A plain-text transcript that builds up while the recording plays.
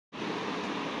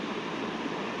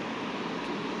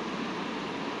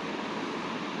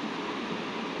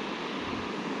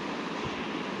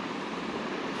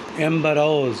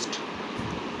embarrassed,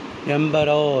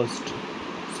 embarrassed,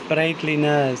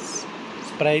 sprightliness,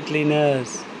 sprightliness,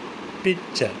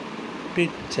 picture,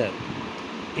 picture,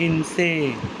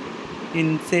 insane,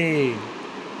 insane,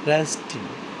 rusty,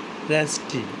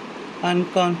 rusty,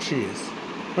 unconscious,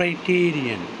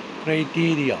 criterion,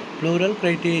 criteria, plural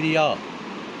criteria.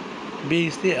 B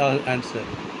is the answer.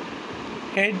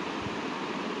 Head,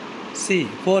 C,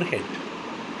 forehead.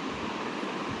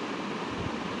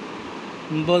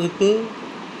 ஒன்பதுக்கு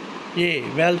A,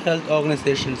 World Health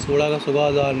Organization, உலக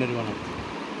சுகாதார நிறுவனம்.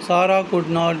 சாரா could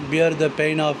not bear the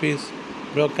pain of his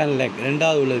broken leg.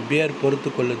 ரெண்டாவது உள்ளது pier பொறுத்து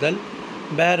கொள்ளுதல்.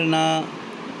 பேர்னா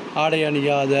ஆடை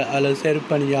அணியாத அல்லது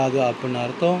செருப்பணியாத அப்படின்னு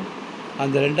அர்த்தம்.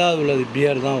 அந்த ரெண்டாவது உள்ளது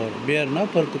பியர் தான் வரும். பியர்னா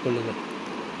பொறுத்து கொள்ளுதல்.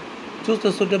 Choose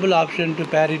the suitable option to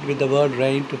pair it with the word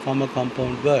rain to form a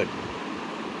compound word.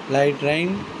 Light rain,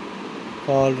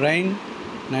 fall rain,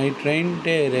 night rain,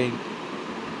 day rain.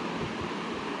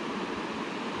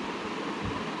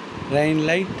 Rain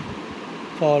light,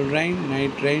 fall rain,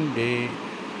 night rain, day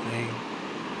rain.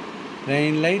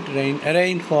 Rain light,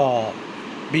 rainfall.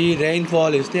 B,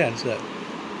 rainfall is the answer.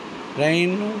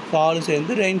 Rain fall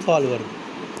சேர்ந்து rainfall வருது.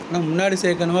 ஆனால் முன்னாடி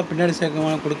சேர்க்கணுமா பின்னாடி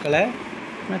சேர்க்கணுமா கொடுக்கல.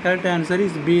 Correct answer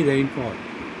is B, rainfall.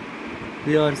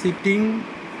 They are sitting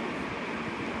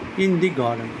in the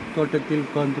garden. தோட்டத்தில்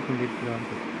உட்கார்ந்து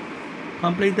கொண்டிருக்கிறார்கள்.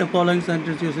 Complete the following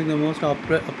sentence using the most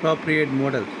appropriate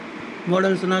models.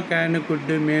 மாடல்ஸ்னால் can,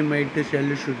 good, May, மைட்டு,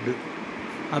 shell, shoot.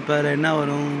 அப்போ அதில் என்ன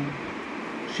வரும்?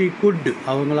 ஷீ குட்,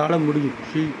 அவங்களால முடியும்.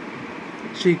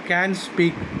 She can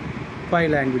speak 5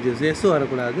 languages. S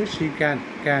வரக்கூடாது. ஷீ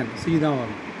கேன் சி தான்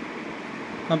வரும்.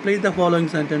 Complete the following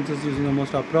sentences using the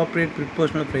most appropriate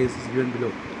prepositional phrases given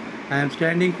below. I am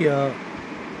standing here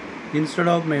instead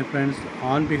of my friends,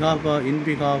 on behalf of, in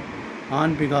behalf, on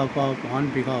behalf of, on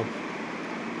behalf.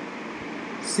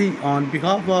 C, on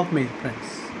behalf of my friends.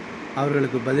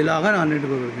 அவர்களுக்கு பதிலாக நான் நின்று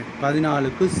கொள்கிறேன்.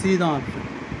 14க்கு C தான் option.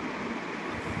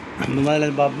 முதல்ல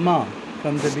பார்ப்போமா?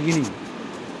 From the beginning.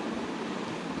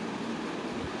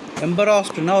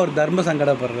 எம்பராஸ்ட்னா ஒரு தர்ம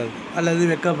சங்கடப்படுறது அல்லது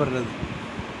வெக்கப்படுறது.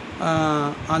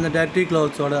 அந்த டர்ட்டி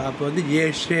க்ளோத்ஸோட. அப்போ வந்து ஏ,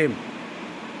 ஷேம்.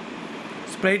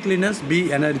 ஸ்ப்ரைட்லினஸ், B,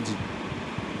 energy.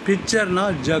 பிக்சர்னா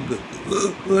ஜக்,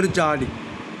 ஒரு ஜாடி.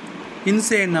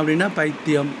 இன்சேன் அப்படின்னா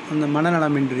பைத்தியம், அந்த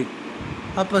மனநலமின்றி.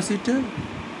 ஆப்போசிட்டு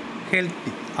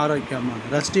ஹெல்த்தி, ஆரோக்கியமான.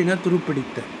 ரஸ்டினா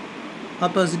துருப்பிடித்த.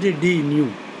 Opposite D, new.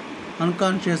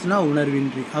 அன்கான்ஷியஸ்னால்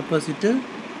உணர்வின்றி. Opposite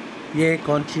A,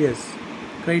 conscious.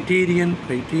 Criterion,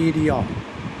 criteria.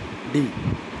 D.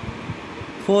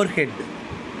 Forehead,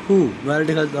 who,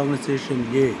 world health organisation.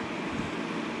 A.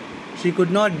 She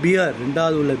could not pier,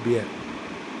 ரெண்டாவது உள்ள pier.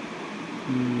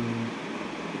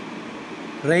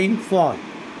 Rainfall,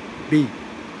 B.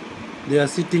 They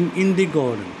are sitting in the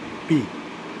garden. B.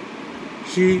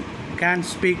 She can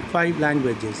speak 5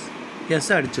 languages.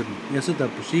 S அடிச்சிடணும். S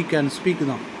தப்பு. She can speak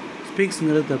தான்.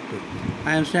 ஸ்பீக்ஸுங்கிறது தப்பு.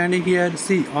 ஐ ஆம் standing here.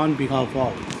 C, on behalf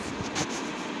of.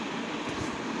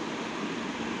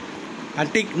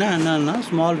 அட்டிக்னா என்னன்னா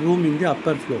small room இன் தி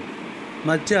Appar floor.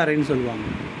 மச்சு அறைன்னு சொல்லுவாங்க.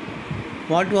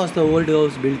 What was the old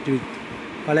house build with?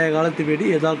 பழைய காலத்து வீடு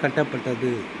ஏதாவது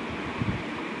கட்டப்பட்டது.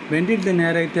 When did the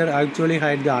narrator actually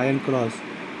height the iron cross?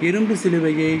 இரும்பு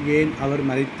சிலுவையை ஏன் அவர்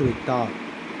மறைத்து விட்டார்?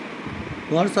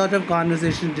 What sort of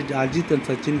conversation did Ajit and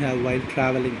Sachin have while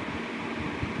traveling?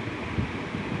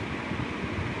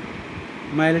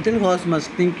 My little horse must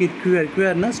think it queer.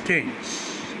 Queer na strange.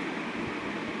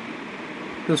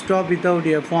 To stop without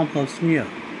a farmhouse near.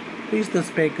 Who is the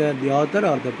speaker, the author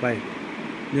or the poet?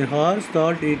 The horse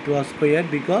thought it was queer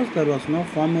because there was no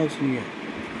farmhouse near.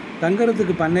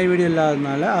 தங்கறதுக்கு பண்ணை வீடு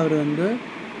இல்லாதனால அவர் வந்து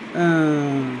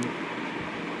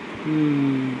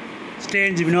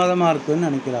strange வினோதமாக இருக்குதுன்னு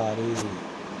நினைக்கிறாரு.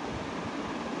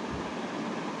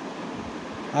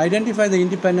 Identify the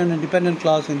independent and dependent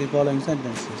class in the following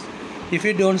sentences. If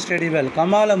you don't study well,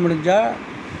 கமாவில் முடிஞ்சால்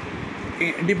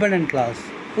dependent class,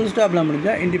 full ஸ்டாப்பில்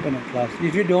முடிஞ்சால் independent class.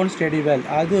 If you don't study well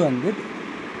அது வந்து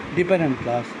dependent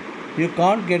class. You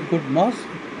can't get good marks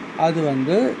அது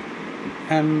வந்து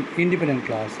independent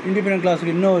class. Independent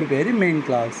கிளாஸுக்கு இன்னொரு பேர் main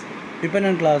clause.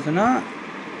 Dependent கிளாஸ்னால்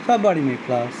subordinate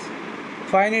class.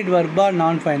 Finite வர்பா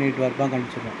நான் finite வர்பா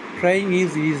கண்டுபிடிச்சிடும். Trying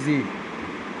is easy.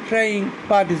 Trying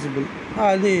participle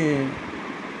அது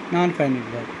நான் ஃபைனைட்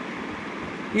வர்ப்.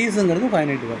 ஈஸுங்கிறது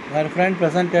ஃபைனைட் வர்ப். வேறு friend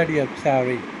presented a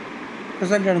sorry.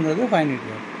 ப்ரெசன்டடுங்கிறது finite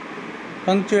வர்ப்.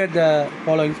 Punctuate the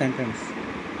following sentence.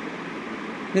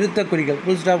 நிறுத்த குறிகள்,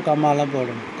 ஃபுல் ஸ்டாப், கம்மாலாம்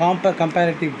போடணும்.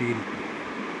 Comparative degree.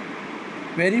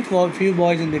 Very few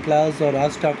boys in the class are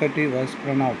as talkative as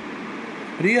Pranav.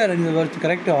 Rearrange the words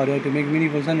correct order to make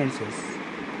meaningful sentences.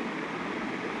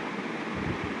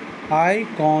 I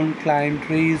can't climb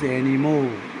trees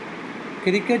anymore.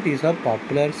 Cricket is a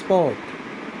popular sport.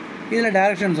 இதில்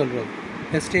direction சொல்கிறது.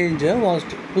 A stranger was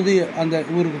அந்த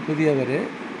ஊருக்கு புதியவர்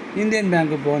Indian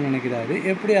பேங்க்கு போகணும்னு நினைக்கிறாரு.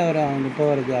 எப்படி அவர் அவங்க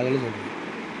போகிறது அதில் சொல்கிறது.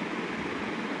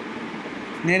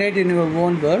 Narrate in your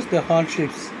own words the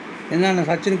hardships. என்னென்ன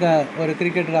சச்சின் ஒரு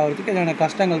கிரிக்கெட்டர் ஆகிறதுக்கு என்னென்ன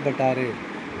கஷ்டங்கள் பட்டார்.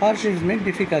 Hardships mean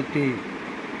difficulty.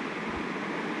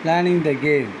 Learning the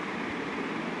game.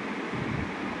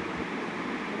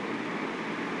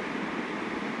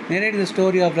 Narrate the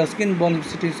story of Ruskin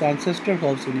Boniface's ancestral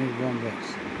house in your own words.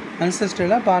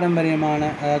 Ancestral பாரம்பரியமான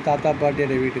தாத்தா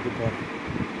பாட்டியோட வீட்டுக்கு போகிறோம்.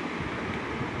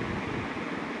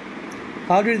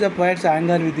 How did the poets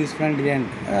anger with his friend end?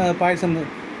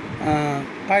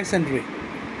 Poisonry.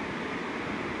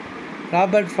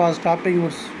 Robert Frost stopping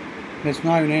Woods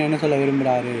மெஸ்னாவினை என்ன சொல்ல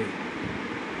விரும்புகிறாரு.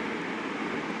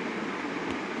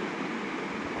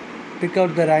 Pick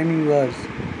out the rhyming words.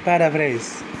 Paraphrase.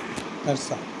 That's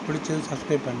all. பிடிச்சது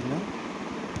subscribe பண்ணுங்கள்.